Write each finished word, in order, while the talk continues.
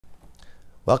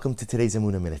Welcome to today's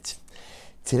Emunah Minute.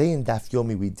 Today in Daf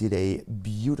Yomi we did a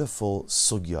beautiful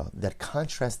sugya that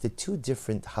contrasted two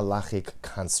different halachic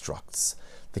constructs.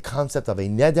 The concept of a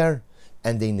neder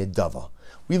and a nedava.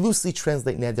 We loosely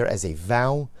translate neder as a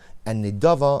vow and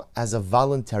nedava as a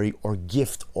voluntary or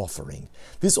gift offering.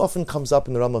 This often comes up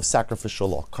in the realm of sacrificial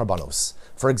law, karbanos.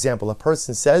 For example, a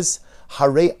person says,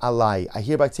 Hare alai, I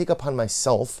hereby take upon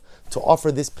myself to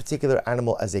offer this particular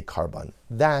animal as a karban.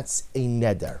 That's a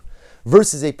neder.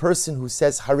 Versus a person who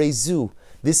says, Harezu,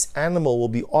 this animal will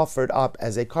be offered up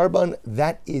as a karban,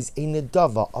 that is a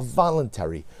nedava, a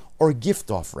voluntary or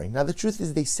gift offering. Now the truth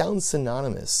is they sound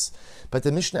synonymous, but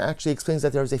the Mishnah actually explains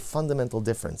that there is a fundamental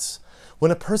difference.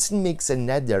 When a person makes a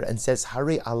neder and says,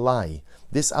 Hare alai,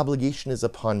 this obligation is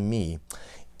upon me,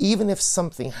 even if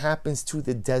something happens to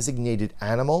the designated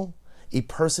animal, a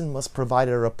person must provide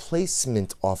a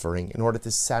replacement offering in order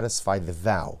to satisfy the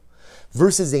vow.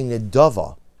 Versus a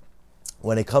nedava,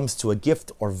 when it comes to a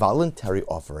gift or voluntary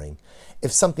offering,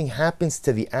 if something happens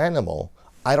to the animal,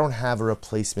 I don't have a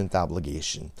replacement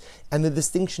obligation. And the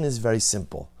distinction is very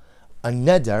simple. A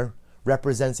neder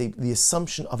represents the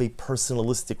assumption of a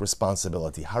personalistic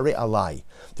responsibility. Hare alai.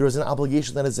 There is an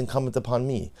obligation that is incumbent upon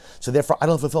me. So therefore, I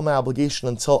don't fulfill my obligation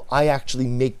until I actually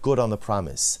make good on the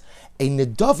promise. A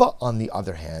nedava, on the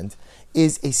other hand,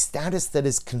 is a status that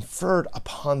is conferred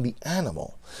upon the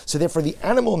animal. So therefore, the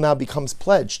animal now becomes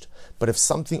pledged. But if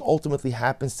something ultimately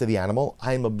happens to the animal,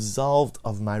 I am absolved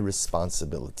of my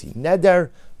responsibility. Neder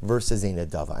versus a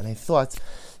nedava. And I thought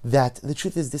that the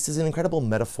truth is this is an incredible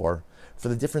metaphor for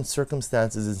the different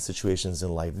circumstances and situations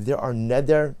in life. There are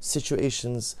neder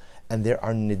situations and there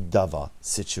are nedava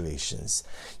situations.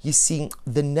 You see,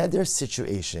 the neder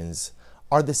situations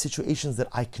are the situations that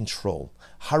I control.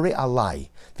 Hare alai,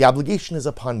 the obligation is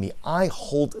upon me. I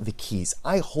hold the keys.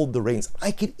 I hold the reins.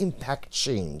 I can impact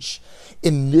change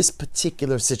in this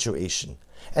particular situation.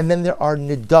 And then there are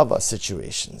nedava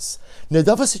situations.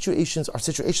 Nedava situations are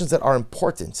situations that are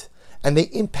important and they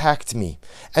impact me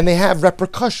and they have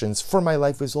repercussions for my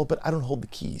life as well, but I don't hold the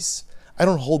keys. I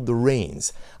don't hold the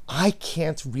reins. I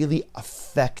can't really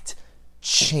affect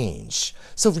change.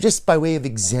 So just by way of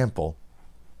example,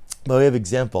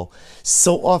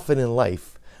 so often in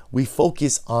life, we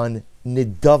focus on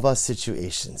nedava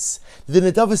situations. The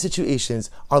nedava situations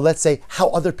are, let's say, how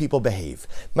other people behave.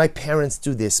 My parents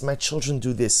do this, my children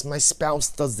do this, my spouse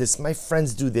does this, my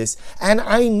friends do this, and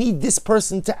I need this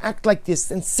person to act like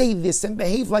this and say this and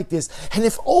behave like this. And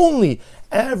if only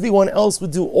everyone else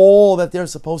would do all that they're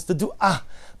supposed to do,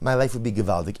 my life would be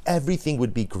gewaldig. Everything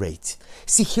would be great.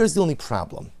 See, here's the only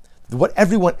problem. What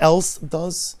everyone else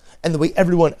does and the way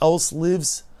everyone else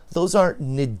lives, those are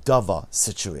nedava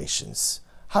situations.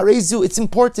 Harezu, it's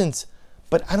important,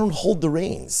 but I don't hold the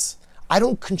reins. I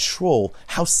don't control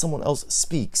how someone else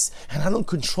speaks, and I don't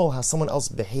control how someone else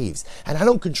behaves, and I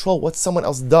don't control what someone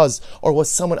else does or what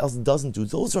someone else doesn't do.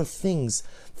 Those are things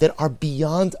that are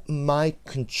beyond my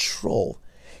control.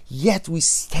 Yet we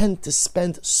tend to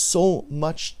spend so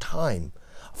much time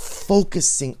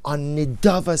focusing on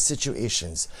nedava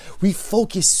situations. We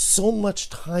focus so much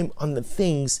time on the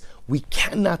things we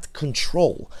cannot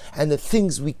control and the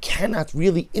things we cannot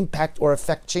really impact or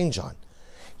affect change on.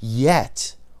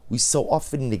 Yet, we so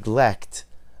often neglect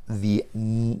the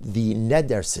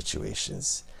neder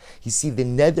situations. You see, the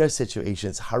neder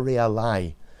situations, hare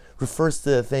alai, refers to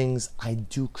the things I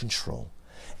do control.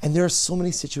 And there are so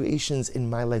many situations in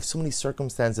my life, so many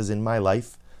circumstances in my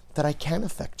life that I can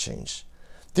affect change.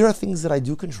 There are things that I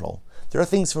do control. There are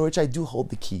things for which I do hold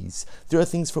the keys. There are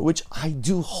things for which I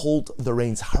do hold the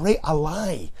reins. Hare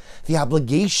alai. The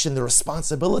obligation, the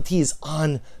responsibility is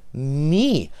on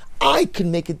me. I could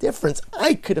make a difference.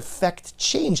 I could affect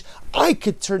change. I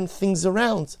could turn things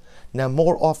around. Now,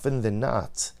 more often than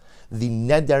not, the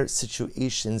neder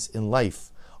situations in life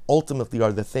ultimately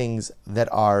are the things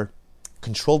that are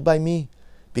controlled by me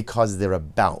because they're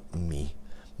about me.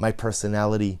 My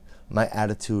personality, my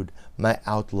attitude, my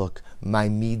outlook, my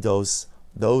midos,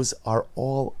 those are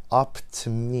all up to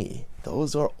me.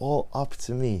 Those are all up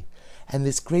to me. And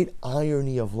this great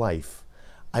irony of life,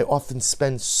 I often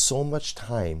spend so much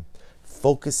time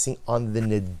focusing on the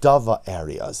nedava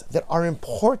areas that are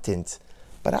important,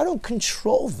 but I don't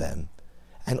control them.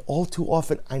 And all too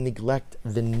often I neglect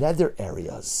the neder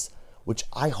areas, which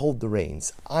I hold the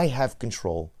reins, I have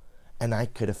control, and I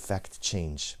could affect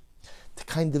change. To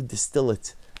kind of distill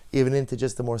it even into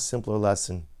just a more simpler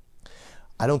lesson,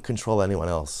 I don't control anyone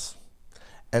else.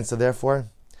 And so therefore,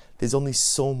 there's only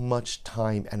so much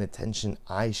time and attention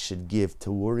I should give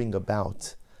to worrying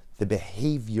about the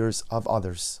behaviors of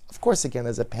others. Of course, again,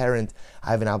 as a parent,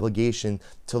 I have an obligation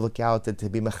to look out and to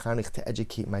be mechanech, to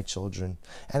educate my children.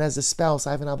 And as a spouse,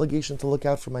 I have an obligation to look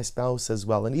out for my spouse as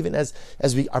well. And even as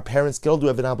our parents get older, we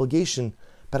have an obligation,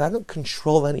 but I don't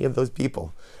control any of those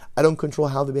people. I don't control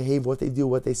how they behave, what they do,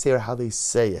 what they say, or how they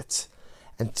say it.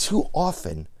 And too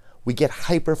often, we get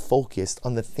hyper-focused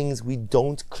on the things we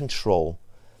don't control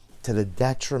to the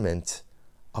detriment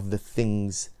of the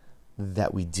things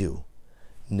that we do.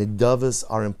 Nedavas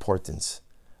are important,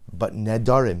 but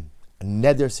nedarim,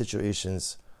 neder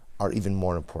situations, are even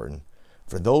more important.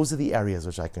 For those are the areas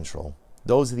which I control.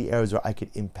 Those are the areas where I could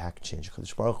impact change.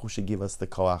 Kadosh Baruch Hu should give us the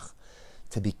koach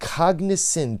to be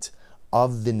cognizant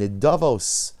of the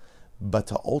nedavos, but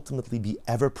to ultimately be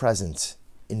ever present,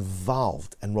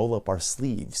 involved, and roll up our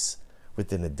sleeves with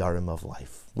the nedarim of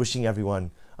life. Wishing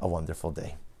everyone a wonderful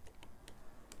day.